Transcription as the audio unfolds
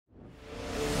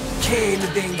खेल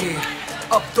देंगे,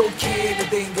 अब तो खेल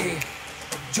देंगे,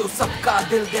 जो सबका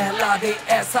दिल दहला दे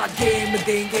ऐसा गेम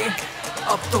देंगे,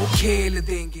 अब तो खेल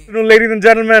देंगे. Ladies and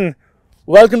gentlemen,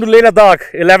 welcome to Leh Ladakh,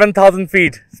 11,000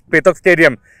 feet, Petak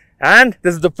Stadium, and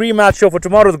this is the pre-match show for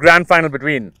tomorrow's grand final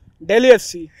between Delhi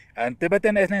FC and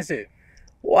Tibetan NSA.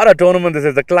 What a tournament this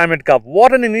is, the Climate Cup.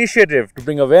 What an initiative to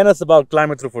bring awareness about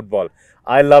climate through football.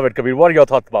 I love it. Kabir, what are your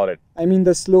thoughts about it? I mean,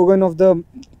 the slogan of the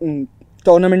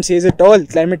tournament says it all.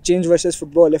 Climate change versus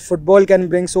football. If football can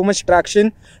bring so much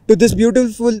traction to this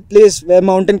beautiful place where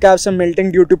mountain caps are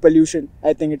melting due to pollution,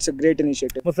 I think it's a great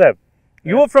initiative. Musab,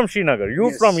 you are from Srinagar.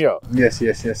 You're from here. Yes.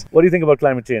 What do you think about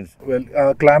climate change?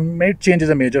 Well, climate change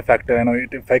is a major factor. You know,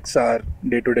 it affects our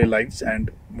day-to-day lives, and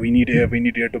we need air. We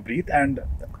need air to breathe, and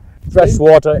fresh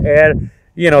water, air.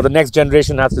 You know, the next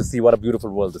generation has to see what a beautiful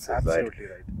world this is. Absolutely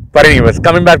right. But anyways,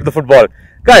 coming back to the football,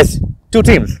 guys, two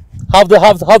teams.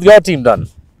 How's your team done?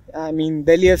 I mean,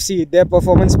 Delhi FC, their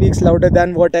performance speaks louder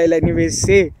than what I'll anyways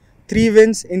say. 3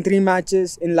 wins in 3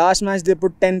 matches. In last match, they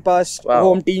put 10 past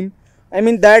home team. I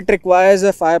mean, that requires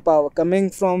a firepower. Coming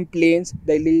from plains,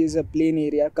 Delhi is a plain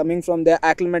area. Coming from there,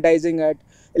 acclimatizing at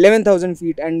 11,000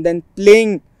 feet and then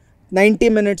playing 90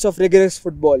 minutes of rigorous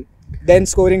football. Then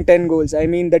scoring 10 goals. I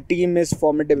mean, the team is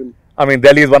formidable. I mean,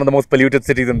 Delhi is one of the most polluted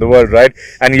cities in the world, right?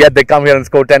 And yet they come here and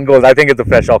score 10 goals. I think it's a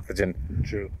fresh oxygen.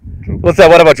 True. What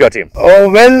about your team? Oh,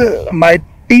 well, my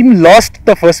team lost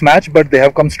the first match, but they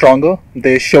have come stronger.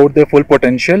 They showed their full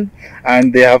potential,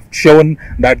 and they have shown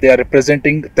that they are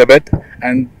representing Tibet,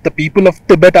 and the people of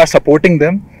Tibet are supporting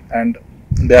them, and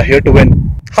they are here to win.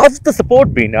 How's the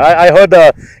support been? I heard,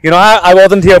 I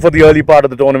wasn't here for the early part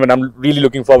of the tournament. I'm really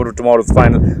looking forward to tomorrow's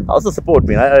final. How's the support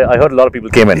been? I heard a lot of people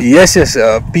came in. Yes.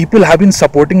 People have been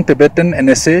supporting Tibetan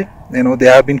NSA. You know, they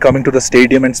have been coming to the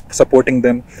stadium and supporting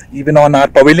them. Even on our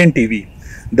Pavilion TV,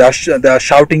 they are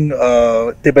shouting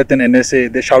Tibetan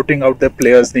NSA. They're shouting out their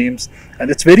players' names,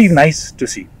 and it's very nice to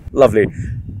see. Lovely.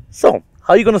 So,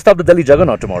 how are you going to stop the Delhi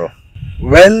juggernaut tomorrow?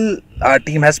 Well, our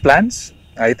team has plans.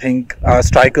 I think our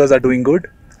strikers are doing good.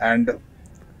 And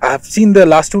I have seen the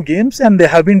last 2 games, and they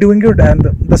have been doing good. And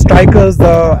the strikers,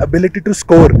 the ability to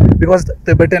score, because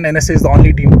Tibetan NSA is the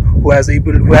only team who has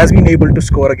been able to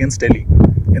score against Delhi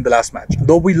in the last match.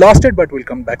 Though we lost it, but we'll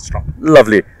come back strong.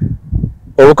 Lovely.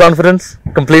 Overconfidence,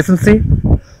 complacency.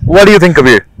 What do you think,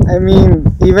 Kabir? I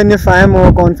mean, even if I am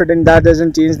overconfident, that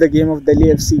doesn't change the game of Delhi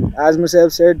FC. As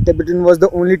Musab said, Tibetan was the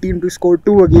only team to score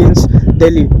 2 against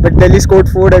Delhi, but Delhi scored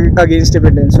 4 against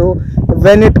Tibetan. So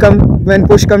when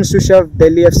push comes to shove,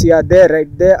 Delhi FC are there,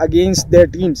 right there against their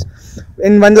teams.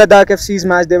 In one Ladakh FC's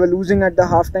match, they were losing at the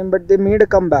halftime, but they made a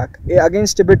comeback.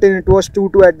 Against Tibetan, it was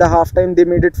 2-2 at the halftime. They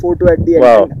made it 4-2 at the end.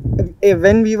 Wow.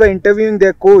 When we were interviewing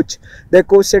their coach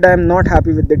said, I am not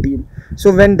happy with the team.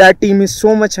 So when that team is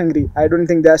so much hungry, I don't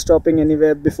think they are stopping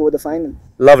anywhere before the final.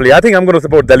 Lovely. I think I'm going to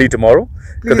support Delhi tomorrow.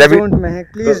 Please don't,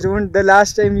 Mehak. Please don't. The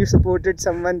last time you supported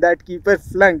someone, that keeper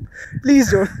flunked.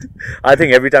 Please don't. I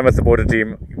think every time I support a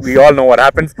team, we all know what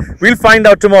happens. We'll find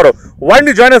out tomorrow. Why don't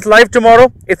you join us live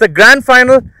tomorrow? It's a grand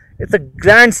final. It's a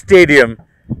grand stadium.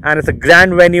 And it's a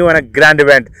grand venue and a grand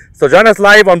event. So join us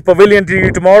live on Pavilion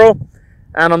TV tomorrow.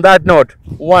 And on that note,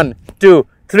 1, 2,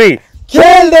 3.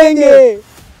 Khel denge!